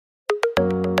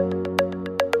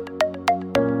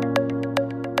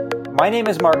My name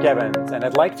is Mark Evans, and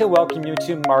I'd like to welcome you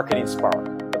to Marketing Spark,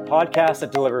 the podcast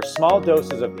that delivers small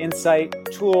doses of insight,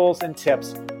 tools, and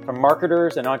tips from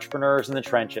marketers and entrepreneurs in the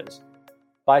trenches.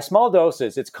 By small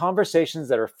doses, it's conversations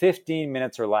that are 15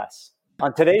 minutes or less.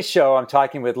 On today's show, I'm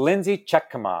talking with Lindsay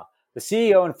Tjechkama, the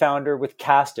CEO and founder with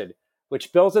Casted,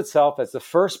 which bills itself as the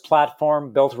first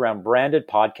platform built around branded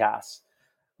podcasts.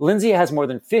 Lindsay has more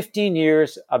than 15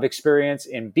 years of experience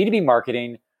in B2B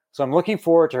marketing, so I'm looking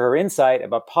forward to her insight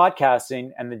about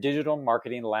podcasting and the digital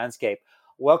marketing landscape.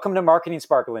 Welcome to Marketing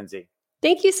Spark, Lindsay.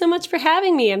 Thank you so much for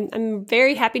having me. I'm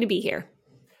very happy to be here.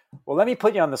 Well, let me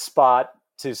put you on the spot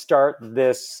to start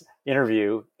this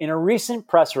interview. In a recent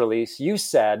press release, you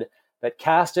said that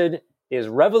Casted is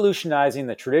revolutionizing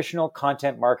the traditional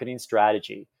content marketing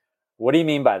strategy. What do you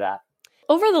mean by that?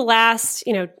 Over the last,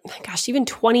 even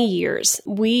 20 years,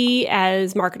 we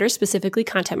as marketers, specifically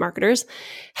content marketers,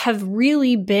 have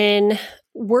really been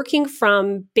working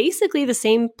from basically the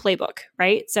same playbook,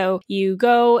 right? So you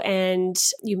go and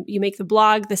you make the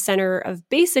blog the center of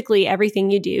basically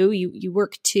everything you do. You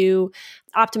work to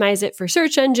optimize it for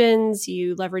search engines,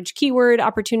 you leverage keyword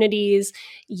opportunities,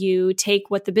 you take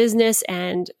what the business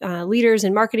and leaders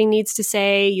in marketing needs to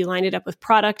say, you line it up with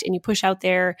product, and you push out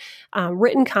there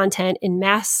written content in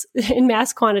mass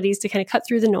quantities to kind of cut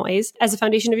through the noise as a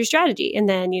foundation of your strategy. And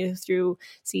then through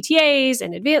CTAs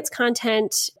and advanced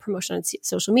content, promotion on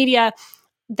social media,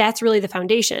 that's really the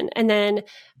foundation. And then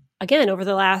again, over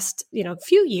the last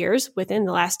few years, within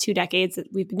the last 2 decades that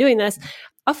we've been doing this,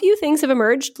 a few things have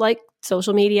emerged like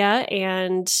social media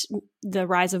and the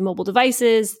rise of mobile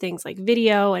devices, things like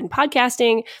video and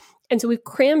podcasting. And so we've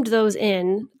crammed those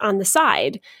in on the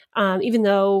side, even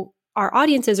though our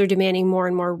audiences are demanding more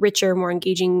and more richer, more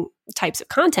engaging types of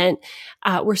content.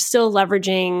 We're still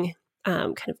leveraging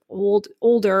kind of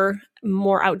older,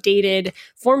 more outdated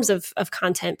forms of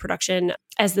content production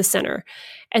as the center.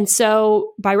 And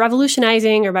so by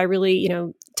revolutionizing or by really,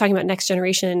 talking about next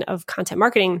generation of content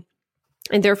marketing,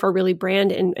 and therefore really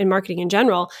brand and marketing in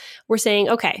general, we're saying,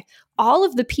 okay, all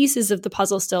of the pieces of the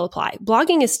puzzle still apply.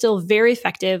 Blogging is still very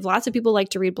effective. Lots of people like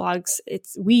to read blogs.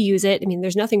 We use it. I mean,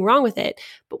 there's nothing wrong with it.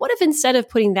 But what if instead of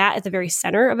putting that at the very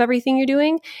center of everything you're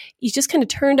doing, you just kind of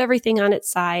turned everything on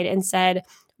its side and said,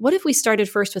 what if we started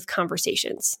first with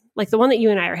conversations, like the one that you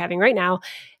and I are having right now,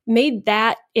 made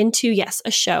that into, yes,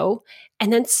 a show,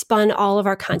 and then spun all of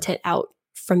our content out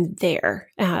from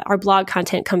there. Our blog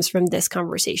content comes from this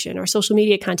conversation. Our social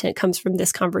media content comes from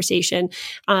this conversation.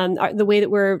 The way that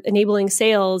we're enabling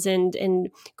sales and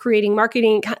creating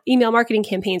marketing, email marketing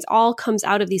campaigns, all comes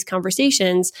out of these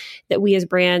conversations that we as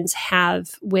brands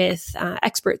have with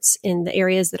experts in the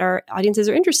areas that our audiences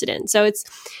are interested in. So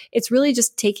it's really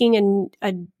just taking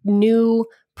a new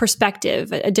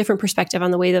perspective, a different perspective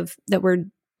on the way that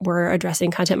we're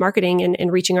addressing content marketing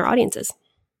and reaching our audiences.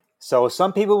 So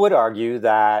some people would argue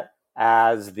that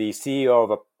as the CEO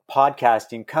of a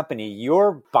podcasting company,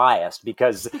 you're biased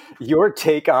because your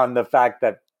take on the fact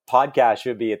that podcasts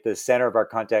should be at the center of our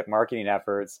content marketing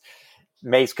efforts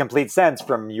makes complete sense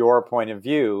from your point of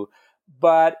view.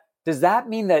 But does that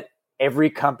mean that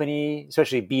every company,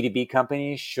 especially B2B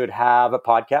companies, should have a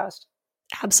podcast?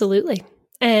 Absolutely.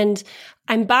 And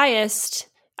I'm biased.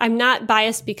 I'm not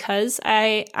biased because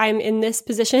I'm in this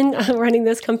position running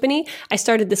this company. I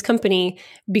started this company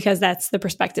because that's the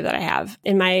perspective that I have.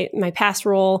 In my past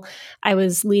role, I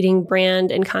was leading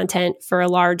brand and content for a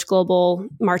large global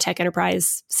MarTech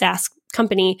enterprise SaaS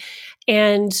company.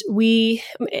 And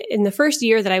in the first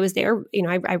year that I was there,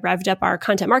 I revved up our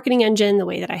content marketing engine the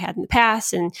way that I had in the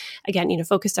past. And again,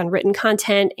 focused on written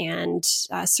content and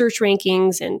search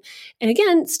rankings. And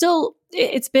again, still,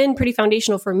 it's been pretty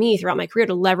foundational for me throughout my career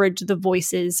to leverage the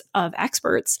voices of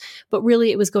experts. But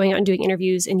really, it was going out and doing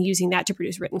interviews and using that to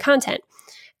produce written content.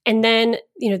 And then,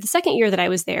 the second year that I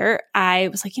was there, I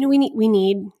was like, we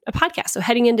need a podcast. So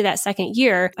heading into that second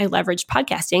year, I leveraged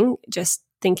podcasting, just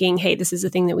thinking, hey, this is the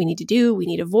thing that we need to do. We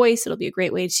need a voice. It'll be a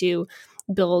great way to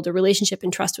build a relationship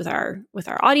and trust with our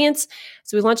audience.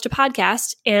 So we launched a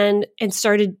podcast and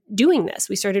started doing this.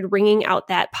 We started wringing out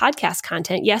that podcast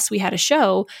content. Yes, we had a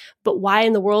show, but why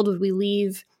in the world would we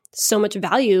leave so much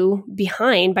value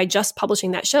behind by just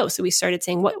publishing that show? So we started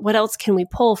saying, what else can we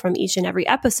pull from each and every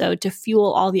episode to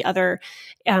fuel all the other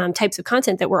types of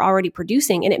content that we're already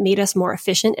producing? And it made us more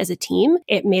efficient as a team.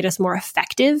 It made us more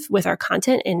effective with our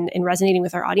content and resonating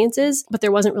with our audiences. But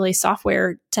there wasn't really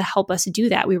software to help us do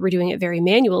that. We were doing it very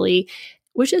manually,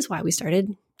 which is why we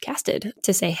started Casted,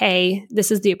 to say, hey, this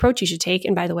is the approach you should take.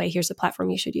 And by the way, here's the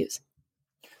platform you should use.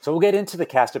 So we'll get into the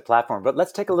Casted platform, but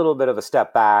let's take a little bit of a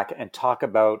step back and talk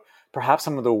about perhaps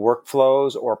some of the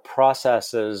workflows or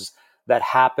processes that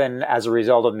happen as a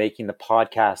result of making the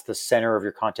podcast the center of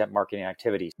your content marketing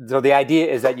activities. So the idea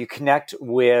is that you connect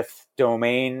with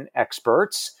domain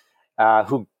experts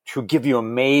who give you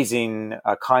amazing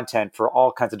content for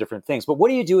all kinds of different things. But what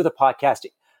do you do with a podcast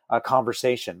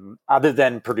conversation other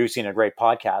than producing a great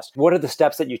podcast? What are the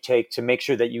steps that you take to make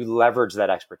sure that you leverage that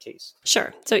expertise?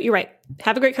 Sure. So you're right.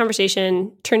 Have a great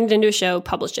conversation, turn it into a show,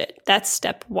 publish it. That's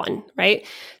step one, right?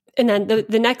 And then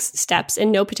the next steps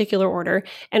in no particular order,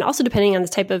 and also depending on the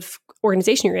type of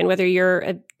organization you're in, whether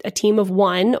you're a team of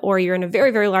one or you're in a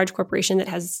very, very large corporation that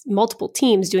has multiple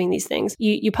teams doing these things,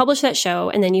 you publish that show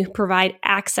and then you provide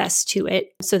access to it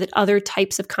so that other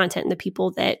types of content and the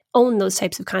people that own those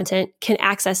types of content can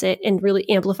access it and really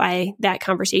amplify that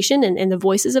conversation and the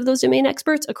voices of those domain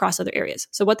experts across other areas.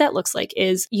 So what that looks like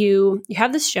is you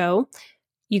have this show,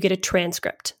 you get a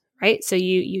transcript. Right? So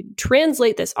you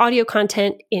translate this audio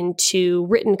content into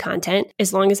written content.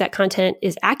 As long as that content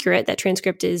is accurate, that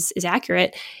transcript is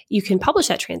accurate, you can publish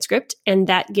that transcript, and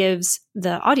that gives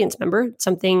the audience member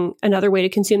another way to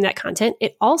consume that content.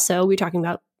 It also, we're talking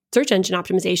about search engine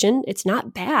optimization. It's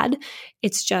not bad.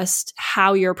 It's just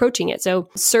how you're approaching it. So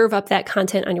serve up that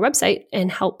content on your website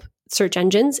and help search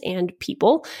engines and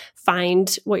people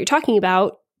find what you're talking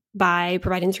about by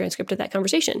providing the transcript of that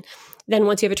conversation. Then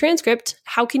once you have a transcript,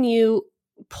 how can you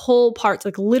pull parts,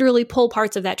 like literally pull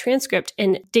parts of that transcript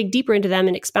and dig deeper into them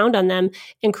and expound on them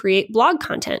and create blog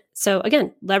content? So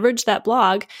again, leverage that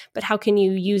blog, but how can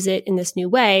you use it in this new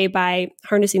way by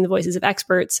harnessing the voices of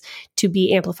experts to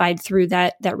be amplified through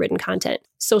that written content?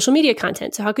 Social media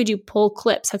content. So how could you pull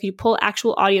clips? How could you pull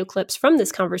actual audio clips from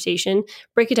this conversation,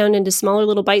 break it down into smaller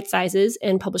little bite sizes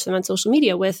and publish them on social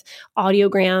media with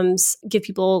audiograms, give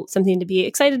people something to be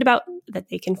excited about that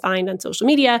they can find on social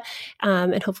media,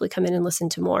 and hopefully come in and listen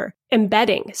to more.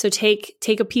 Embedding. So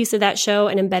take a piece of that show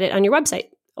and embed it on your website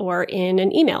or in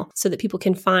an email so that people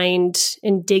can find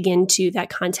and dig into that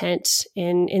content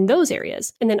in those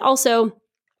areas. And then also,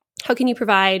 how can you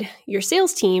provide your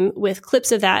sales team with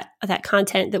clips of that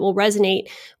content that will resonate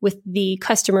with the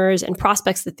customers and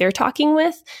prospects that they're talking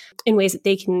with in ways that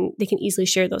they can easily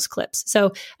share those clips?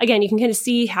 So again, you can kind of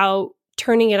see how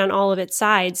turning it on all of its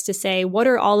sides to say, what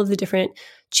are all of the different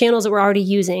channels that we're already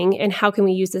using and how can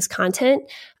we use this content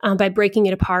by breaking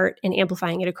it apart and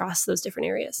amplifying it across those different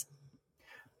areas?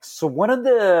 So one of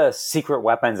the secret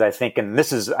weapons, I think, and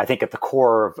this is, I think, at the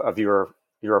core of your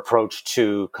approach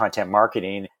to content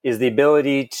marketing, is the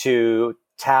ability to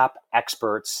tap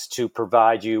experts to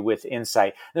provide you with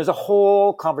insight. There's a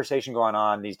whole conversation going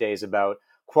on these days about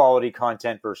quality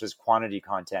content versus quantity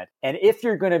content. And if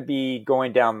you're going to be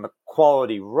going down the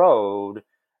quality road,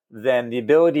 then the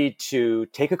ability to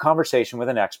take a conversation with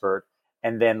an expert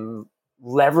and then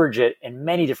leverage it in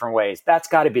many different ways, that's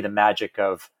got to be the magic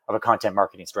of a content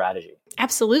marketing strategy.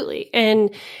 Absolutely. And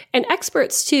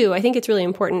experts too, I think it's really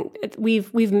important.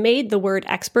 We've made the word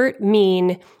expert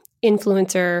mean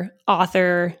influencer,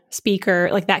 author, speaker,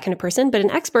 like that kind of person. But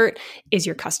an expert is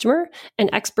your customer.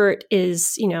 An expert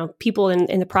is, people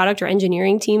in the product or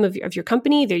engineering team of your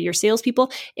company. They're your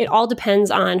salespeople. It all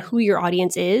depends on who your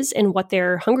audience is and what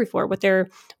they're hungry for, what they're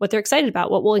excited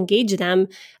about, what will engage them.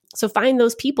 So find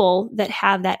those people that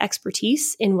have that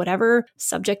expertise in whatever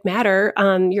subject matter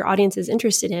your audience is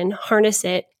interested in, harness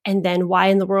it, and then why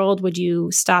in the world would you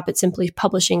stop at simply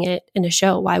publishing it in a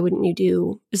show? Why wouldn't you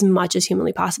do as much as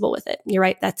humanly possible with it? You're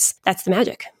right. That's the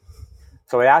magic.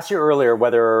 So I asked you earlier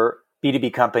whether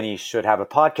B2B companies should have a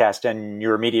podcast, and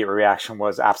your immediate reaction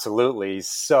was absolutely.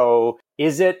 So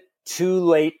is it too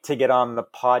late to get on the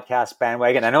podcast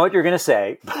bandwagon? I know what you're going to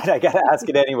say, but I got to ask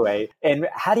it anyway. And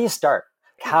how do you start?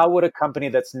 How would a company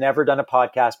that's never done a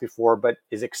podcast before but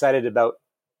is excited about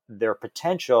their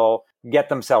potential get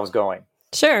themselves going?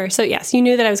 Sure. So yes, you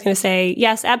knew that I was going to say,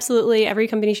 yes, absolutely. Every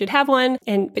company should have one.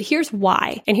 But here's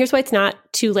why. And here's why it's not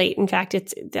too late. In fact,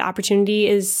 the opportunity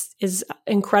is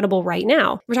incredible right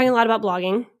now. We're talking a lot about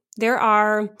blogging. There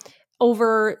are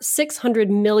over 600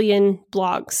 million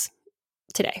blogs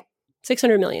today.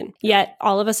 600 million. Yet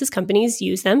all of us as companies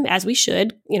use them as we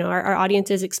should. Our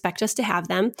audiences expect us to have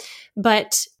them.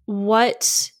 But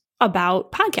what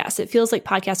about podcasts? It feels like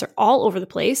podcasts are all over the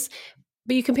place.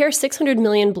 But you compare 600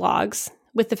 million blogs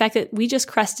with the fact that we just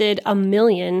crested 1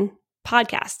 million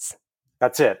podcasts.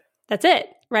 That's it. That's it,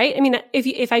 right? I mean,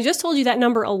 if I just told you that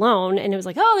number alone and it was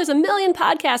like, oh, there's 1 million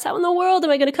podcasts, how in the world am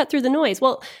I going to cut through the noise?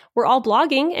 Well, we're all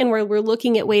blogging and we're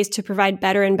looking at ways to provide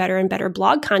better and better and better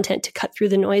blog content to cut through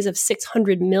the noise of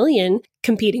 600 million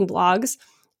competing blogs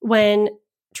when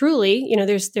truly,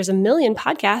 there's 1 million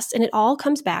podcasts, and it all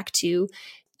comes back to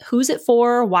who's it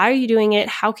for? Why are you doing it?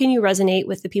 How can you resonate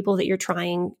with the people that you're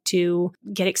trying to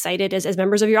get excited as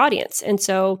members of your audience? And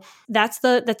so that's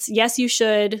yes, you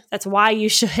should. That's why you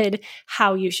should,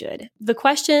 how you should. The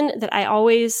question that I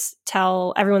always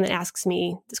tell everyone that asks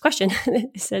me this question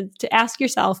is to ask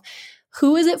yourself,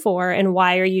 who is it for and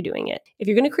why are you doing it? If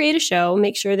you're going to create a show,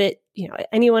 make sure that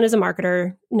anyone as a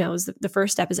marketer knows that the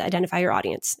first step is to identify your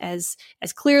audience as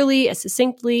clearly, as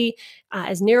succinctly,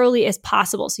 as narrowly as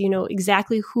possible, so you know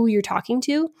exactly who you're talking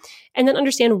to, and then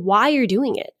understand why you're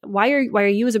doing it. Why are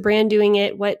you as a brand doing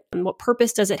it? What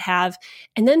purpose does it have?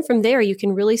 And then from there, you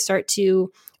can really start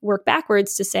to work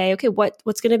backwards to say, okay,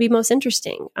 what's going to be most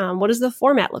interesting? What does the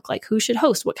format look like? Who should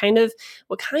host? What kind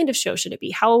of show should it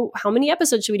be? How many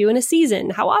episodes should we do in a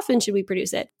season? How often should we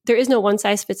produce it? There is no one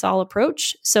size fits all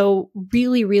approach. So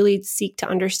really, really seek to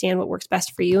understand what works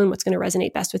best for you and what's going to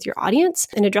resonate best with your audience,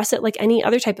 and address it like any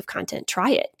other type of content.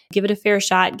 Try it. Give it a fair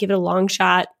shot. Give it a long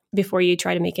shot before you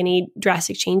try to make any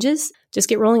drastic changes. Just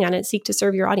get rolling on it. Seek to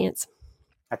serve your audience.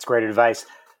 That's great advice.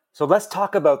 So let's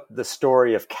talk about the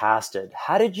story of Casted.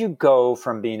 How did you go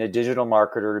from being a digital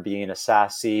marketer to being a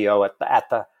SaaS CEO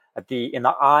in the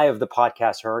eye of the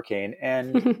podcast hurricane?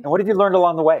 And what have you learned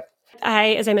along the way?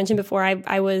 As I mentioned before,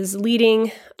 I was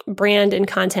leading brand and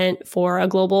content for a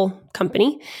global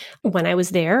company. When I was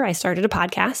there, I started a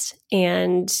podcast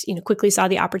and quickly saw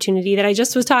the opportunity that I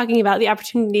just was talking about, the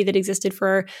opportunity that existed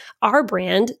for our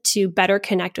brand to better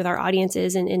connect with our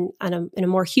audiences in a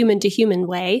more human-to-human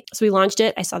way. So we launched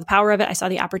it. I saw the power of it. I saw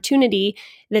the opportunity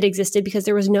that existed because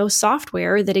there was no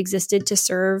software that existed to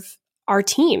serve our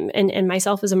team and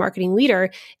myself as a marketing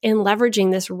leader in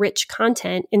leveraging this rich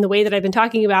content in the way that I've been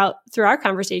talking about through our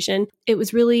conversation. It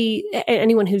was really,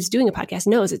 anyone who's doing a podcast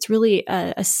knows, it's really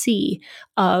a sea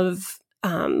of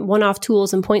one-off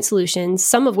tools and point solutions,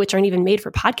 some of which aren't even made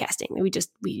for podcasting.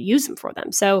 We use them for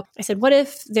them. So I said, what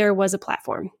if there was a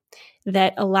platform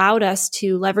that allowed us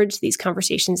to leverage these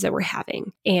conversations that we're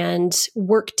having and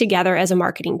work together as a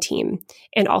marketing team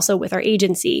and also with our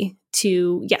agency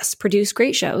to, yes, produce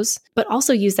great shows, but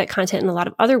also use that content in a lot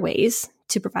of other ways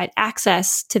to provide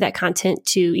access to that content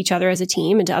to each other as a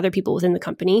team and to other people within the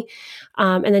company,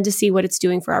 and then to see what it's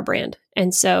doing for our brand.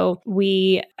 And so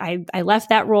I left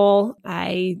that role.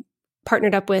 I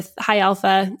partnered up with High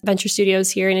Alpha Venture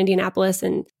Studios here in Indianapolis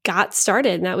and got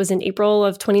started. And that was in April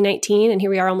of 2019. And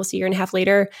here we are almost a year and a half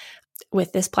later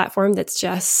with this platform that's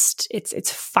just,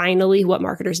 it's finally what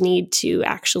marketers need to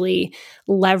actually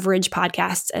leverage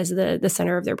podcasts as the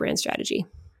center of their brand strategy.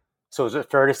 So is it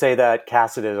fair to say that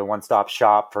Casted is a one-stop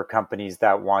shop for companies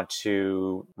that want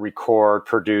to record,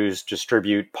 produce,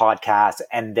 distribute podcasts,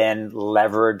 and then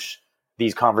leverage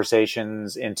these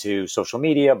conversations into social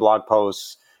media, blog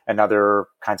posts, and other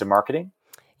kinds of marketing?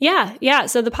 Yeah.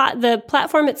 So the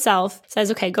platform itself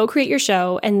says, okay, go create your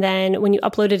show. And then when you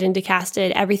upload it into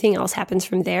Casted, everything else happens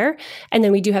from there. And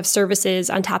then we do have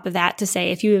services on top of that to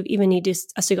say, if you even need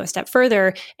us to go a step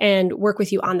further and work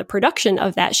with you on the production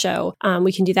of that show,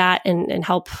 we can do that and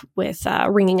help with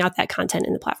wringing out that content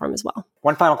in the platform as well.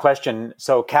 One final question.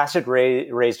 So Casted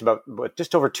raised about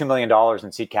just over $2 million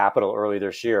in seed capital early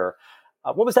this year.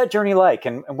 What was that journey like?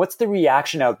 And what's the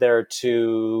reaction out there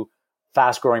to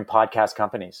fast-growing podcast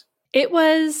companies? It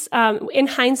was, in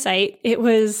hindsight, it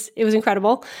was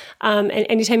incredible. And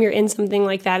anytime you're in something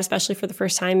like that, especially for the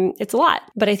first time, it's a lot.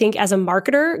 But I think as a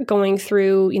marketer going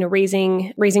through,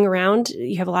 raising around,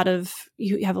 you have a lot of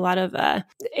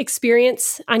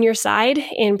experience on your side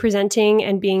in presenting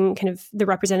and being kind of the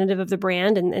representative of the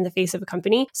brand and the face of a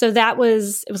company. So it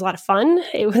was a lot of fun.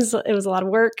 It was a lot of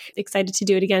work. Excited to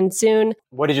do it again soon.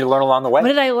 What did you learn along the way? What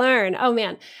did I learn? Oh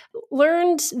man,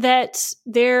 learned that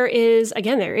there is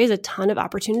a ton of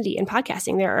opportunity in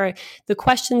podcasting. There are the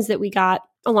questions that we got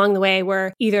along the way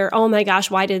were either, oh my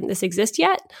gosh, why didn't this exist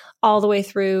yet? All the way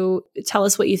through, tell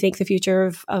us what you think the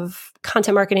future of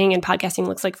content marketing and podcasting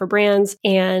looks like for brands.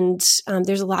 And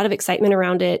there's a lot of excitement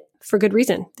around it for good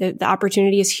reason. The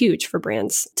opportunity is huge for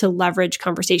brands to leverage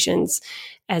conversations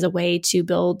as a way to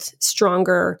build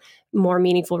stronger, more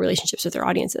meaningful relationships with their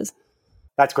audiences.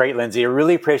 That's great, Lindsay. I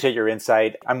really appreciate your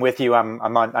insight. I'm with you.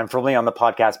 I'm firmly on the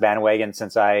podcast bandwagon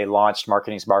since I launched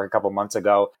Marketing Spark a couple months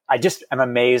ago. I just am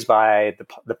amazed by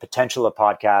the potential of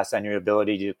podcasts and your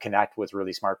ability to connect with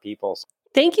really smart people.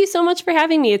 Thank you so much for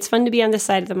having me. It's fun to be on this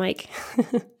side of the mic.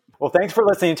 Well, thanks for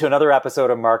listening to another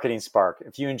episode of Marketing Spark.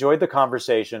 If you enjoyed the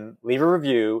conversation, leave a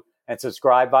review and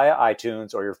subscribe via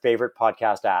iTunes or your favorite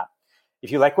podcast app. If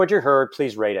you like what you heard,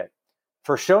 please rate it.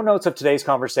 For show notes of today's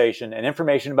conversation and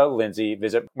information about Lindsay,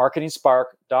 visit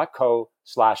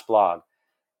marketingspark.co/blog.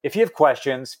 If you have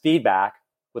questions, feedback,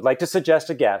 would like to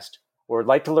suggest a guest, or would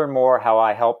like to learn more how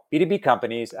I help B2B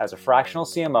companies as a fractional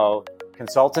CMO,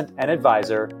 consultant, and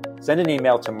advisor, send an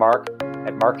email to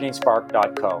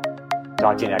mark@marketingspark.co.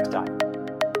 Talk to you next time.